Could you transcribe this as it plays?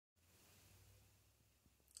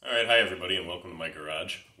Alright, hi everybody and welcome to my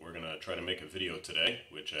garage. We're going to try to make a video today,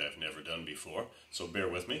 which I've never done before, so bear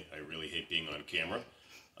with me. I really hate being on camera.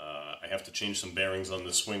 I have to change some bearings on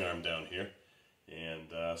the swing arm down here,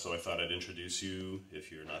 and so I thought I'd introduce you,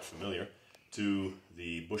 if you're not familiar, to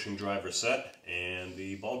the bushing driver set and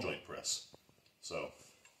the ball joint press. So,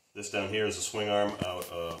 this down here is a swing arm out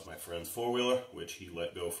of my friend's four-wheeler, which he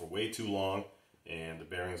let go for way too long, and the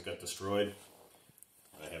bearings got destroyed.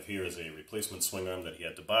 What I have here is a replacement swing arm that he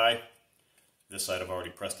had to buy. This side I've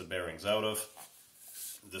already pressed the bearings out of.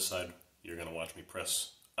 This side you're going to watch me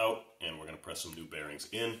press out, and we're going to press some new bearings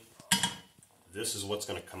in. This is what's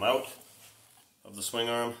going to come out of the swing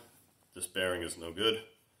arm. This bearing is no good.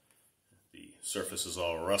 The surface is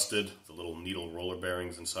all rusted. The little needle roller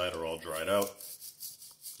bearings inside are all dried out.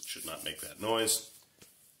 It should not make that noise.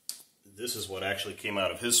 This is what actually came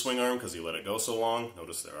out of his swing arm because he let it go so long.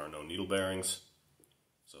 Notice there are no needle bearings.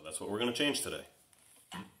 So that's what we're going to change today.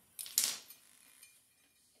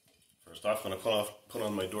 First off, I'm going to put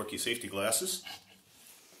on my dorky safety glasses.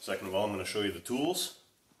 Second of all, I'm going to show you the tools.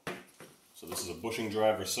 So this is a bushing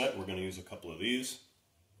driver set. We're going to use a couple of these.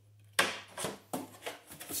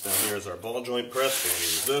 This down here is our ball joint press. We're going to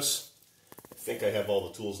use this. I think I have all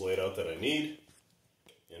the tools laid out that I need.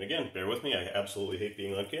 And again, bear with me, I absolutely hate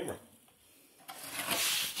being on camera.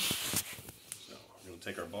 So we're going to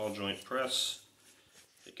take our ball joint press.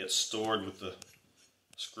 It gets stored with the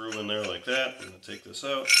screw in there like that. I'm going to take this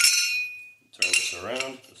out, turn this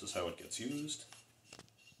around. This is how it gets used.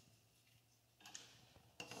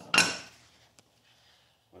 I'm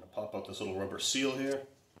going to pop out this little rubber seal here.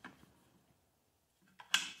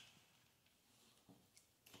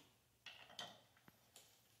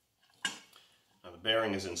 Now the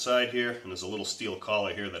bearing is inside here, and there's a little steel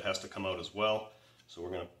collar here that has to come out as well. So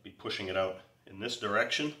we're going to be pushing it out in this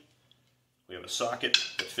direction. We have a socket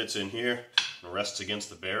that fits in here and rests against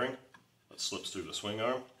the bearing that slips through the swing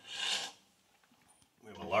arm. We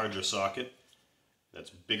have a larger socket that's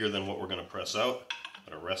bigger than what we're going to press out,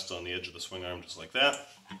 but it rests on the edge of the swing arm just like that.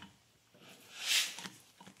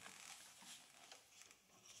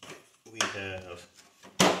 We have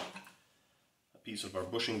a piece of our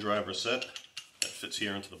bushing driver set that fits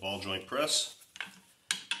here into the ball joint press.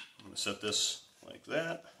 I'm going to set this like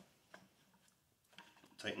that.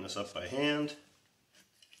 Tighten this up by hand.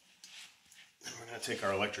 And we're going to take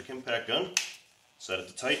our electric impact gun, set it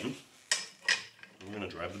to tighten, and we're going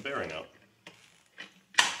to drive the bearing out.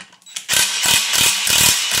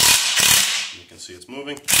 You can see it's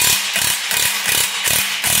moving.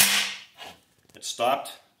 It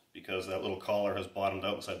stopped because that little collar has bottomed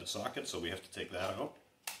out inside the socket, so we have to take that out.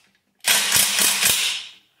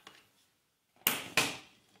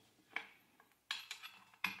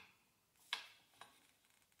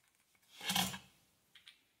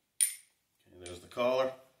 There's the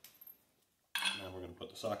collar. Now we're going to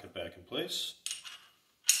put the socket back in place.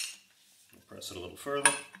 We'll press it a little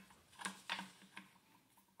further.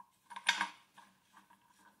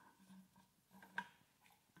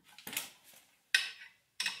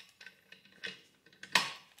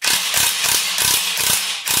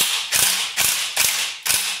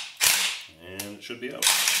 And it should be out.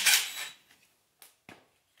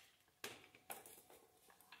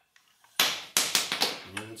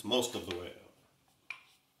 And it's most of the way out.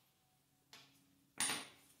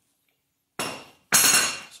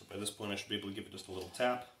 By this point I should be able to give it just a little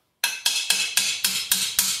tap,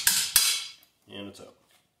 and it's out.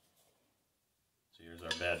 So here's our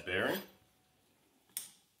bad bearing.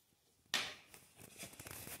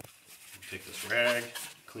 Take this rag,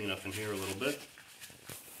 clean up in here a little bit.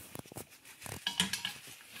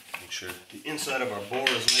 Make sure the inside of our bore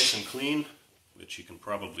is nice and clean, which you can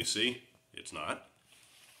probably see. It's not.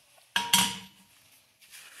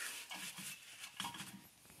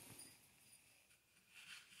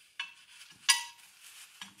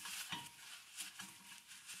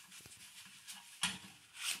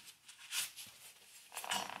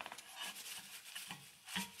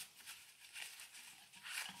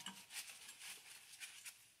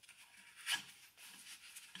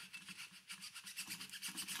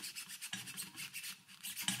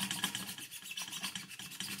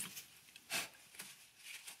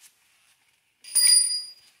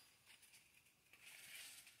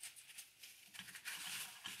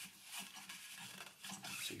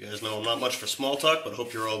 You guys know I'm not much for small talk, but I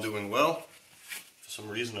hope you're all doing well. For some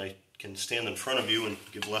reason I can stand in front of you and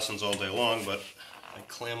give lessons all day long, but I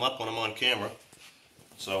clam up when I'm on camera.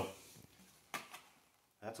 So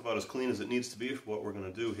that's about as clean as it needs to be for what we're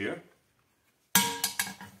going to do here. We're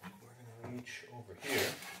going to reach over here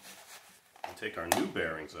and take our new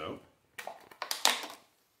bearings out.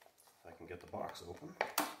 If I can get the box open.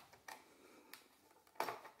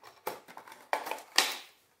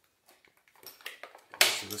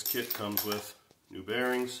 So this kit comes with new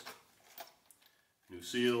bearings, new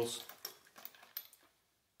seals,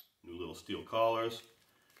 new little steel collars,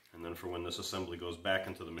 and then for when this assembly goes back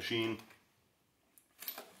into the machine,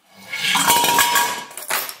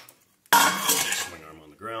 swing arm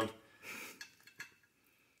on the ground,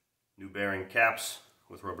 new bearing caps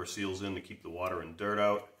with rubber seals in to keep the water and dirt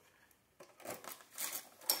out,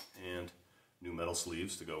 and new metal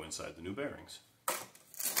sleeves to go inside the new bearings.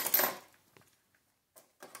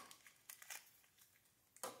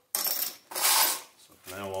 So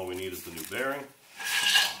for now all we need is the new bearing.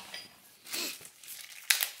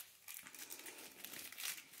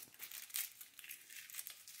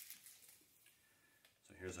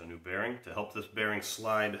 So here's our new bearing. To help this bearing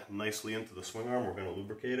slide nicely into the swing arm, we're going to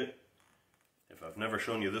lubricate it. If I've never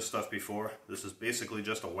shown you this stuff before, this is basically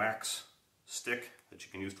just a wax stick that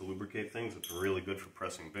you can use to lubricate things. It's really good for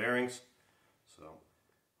pressing bearings. So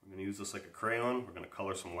I'm going to use this like a crayon. We're going to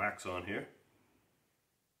color some wax on here.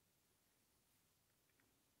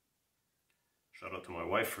 Shout out to my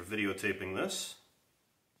wife for videotaping this.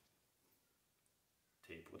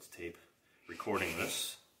 What's tape? Recording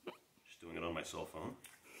this. Just doing it on my cell phone.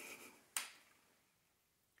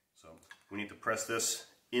 So we need to press this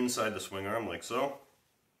inside the swing arm like so.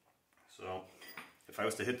 So if I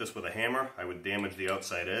was to hit this with a hammer, I would damage the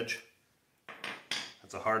outside edge.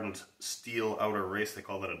 That's a hardened steel outer race. They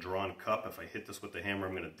call that a drawn cup. If I hit this with the hammer,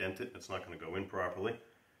 I'm going to dent it. It's not going to go in properly.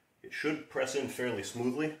 It should press in fairly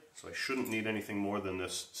smoothly, so I shouldn't need anything more than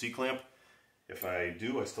this C-clamp. If I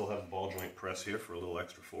do, I still have the ball joint press here for a little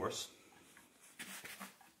extra force.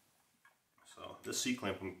 So this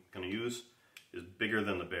C-clamp I'm going to use is bigger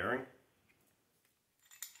than the bearing.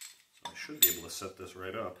 I should be able to set this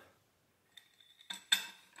right up.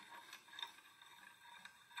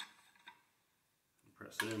 And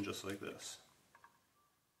press it in just like this.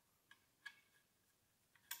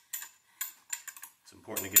 It's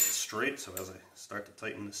important to get it straight, so as I start to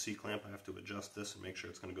tighten the C-clamp, I have to adjust this and make sure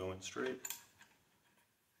it's going to go in straight.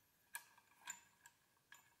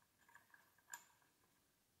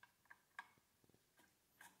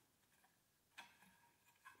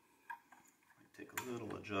 Take a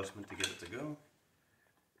little adjustment to get it to go.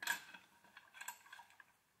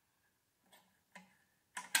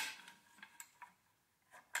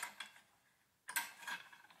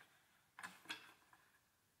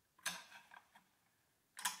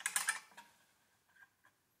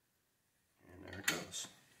 And there it goes.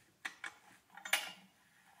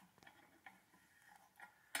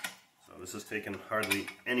 So this has taken hardly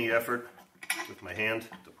any effort with my hand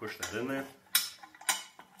to push that in there.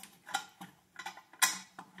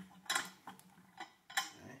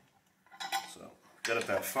 Got it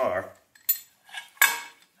that far.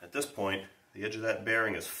 At this point, the edge of that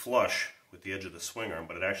bearing is flush with the edge of the swing arm,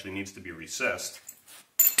 but it actually needs to be recessed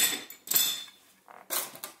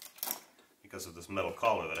because of this metal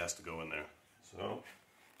collar that has to go in there. So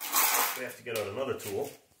we have to get out another tool.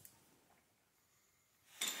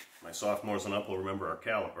 My sophomores and up will remember our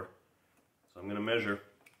caliper. So I'm going to measure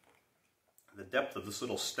the depth of this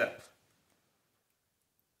little step.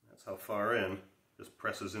 That's how far in this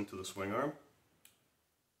presses into the swing arm.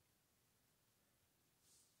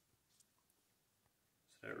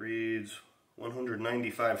 That reads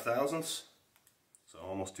 195 thousandths, so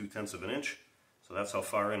almost 2/10 of an inch. So that's how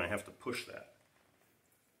far in I have to push that.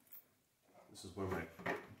 This is where my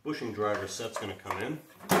bushing driver set's going to come in.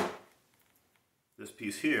 This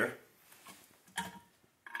piece here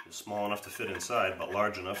is small enough to fit inside, but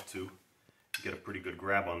large enough to get a pretty good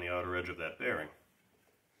grab on the outer edge of that bearing.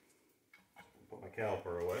 Put my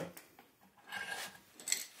caliper away.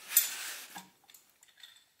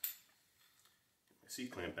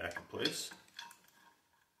 C-clamp back in place.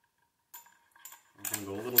 I'm going to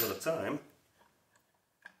go a little at a time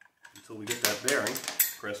until we get that bearing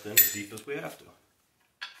pressed in as deep as we have to.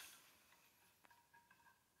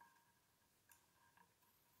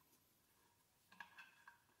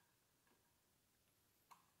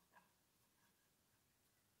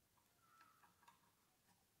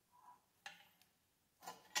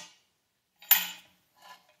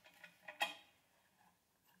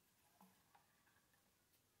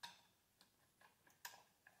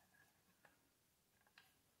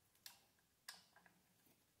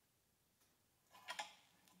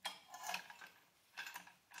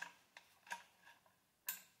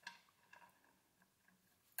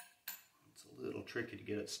 A little tricky to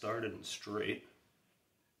get it started and straight.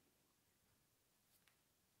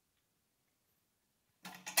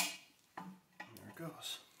 There it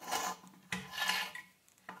goes.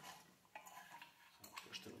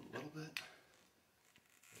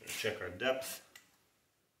 check our depth.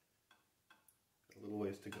 A little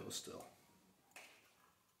ways to go still.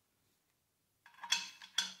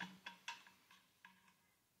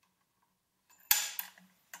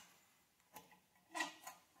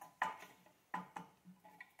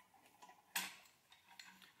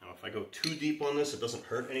 Now if I go too deep on this, it doesn't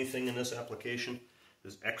hurt anything in this application.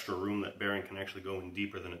 There's extra room. That bearing can actually go in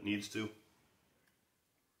deeper than it needs to.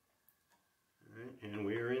 All right, and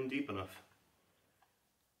we're in deep enough.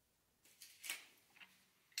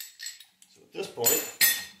 So at this point,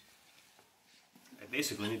 I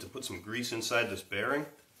basically need to put some grease inside this bearing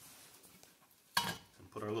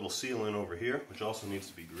and put our little seal in over here, which also needs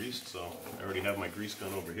to be greased. So I already have my grease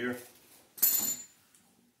gun over here.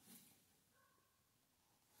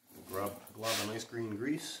 Glob a nice green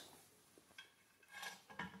grease.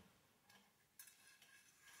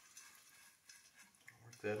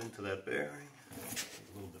 Work that into that bearing.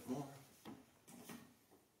 A little bit more.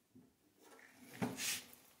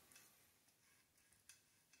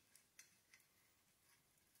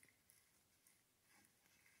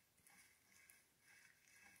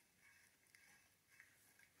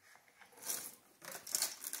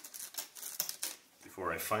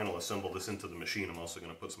 Before I final assemble this into the machine, I'm also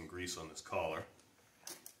going to put some grease on this collar.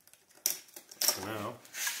 For now,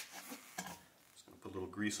 I'm just going to put a little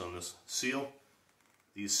grease on this seal.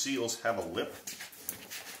 These seals have a lip.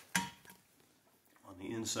 On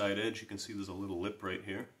the inside edge, you can see there's a little lip right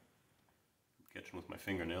here. I'm catching with my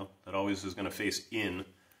fingernail. That always is going to face in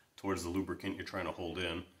towards the lubricant you're trying to hold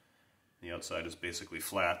in. The outside is basically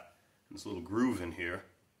flat. And this little groove in here,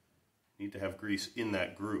 you need to have grease in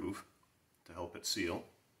that groove to help it seal.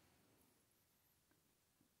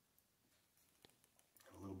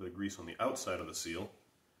 And a little bit of grease on the outside of the seal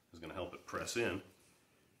is going to help it press in. And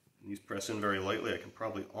these press in very lightly. I can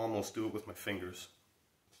probably almost do it with my fingers.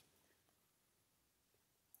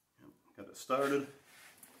 Yep, got it started.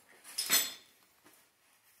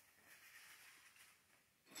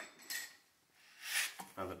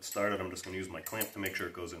 Now that it's started, I'm just going to use my clamp to make sure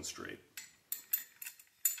it goes in straight.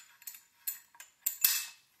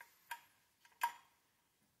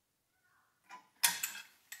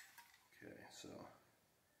 So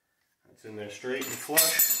that's in there straight and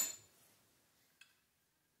flush.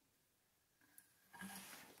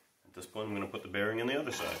 At this point, I'm going to put the bearing on the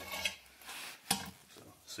other side. So,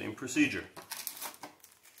 same procedure.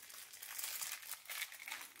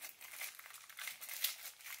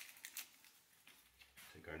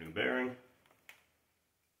 Take our new bearing.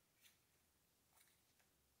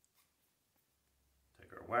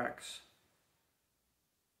 Take our wax.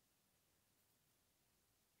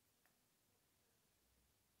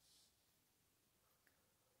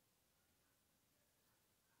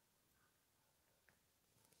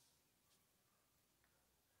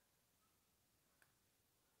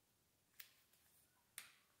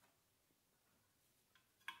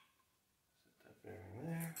 Bearing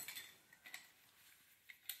there.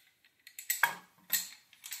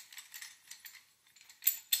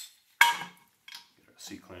 Get our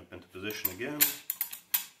C-clamp into position again.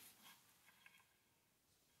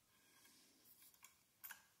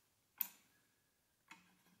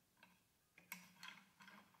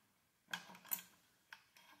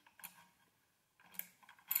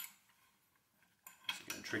 It's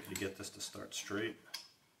again tricky to get this to start straight.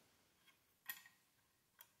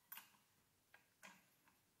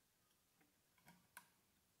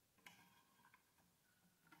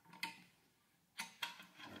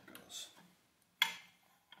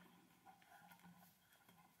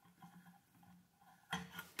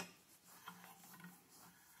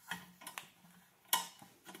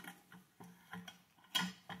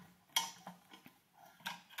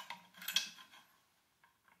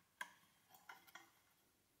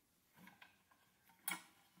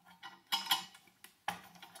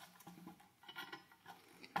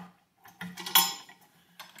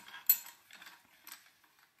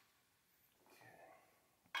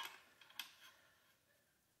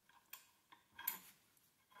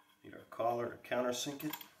 Need our collar to countersink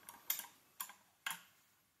it.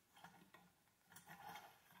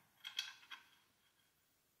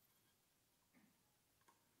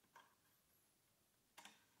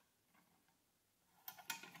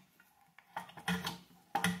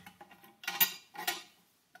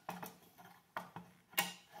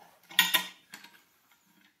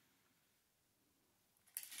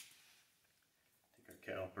 Take our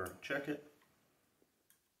caliper and check it.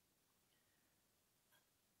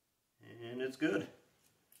 And it's good.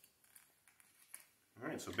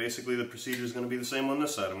 Alright, so basically the procedure is going to be the same on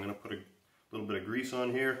this side. I'm going to put a little bit of grease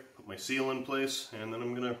on here, put my seal in place, and then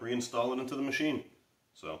I'm going to reinstall it into the machine.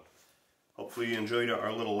 So Hopefully you enjoyed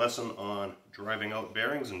our little lesson on driving out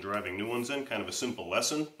bearings and driving new ones in. Kind of a simple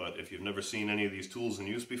lesson, but if you've never seen any of these tools in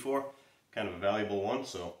use before, kind of a valuable one.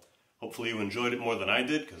 So hopefully you enjoyed it more than I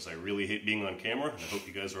did, because I really hate being on camera, and I hope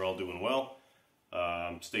you guys are all doing well.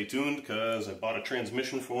 Stay tuned, because I bought a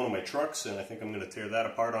transmission for one of my trucks, and I think I'm going to tear that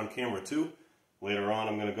apart on camera too. Later on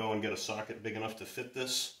I'm going to go and get a socket big enough to fit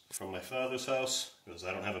this from my father's house, because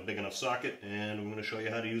I don't have a big enough socket, and I'm going to show you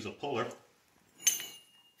how to use a puller to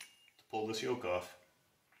pull this yoke off.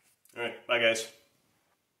 Alright, bye guys.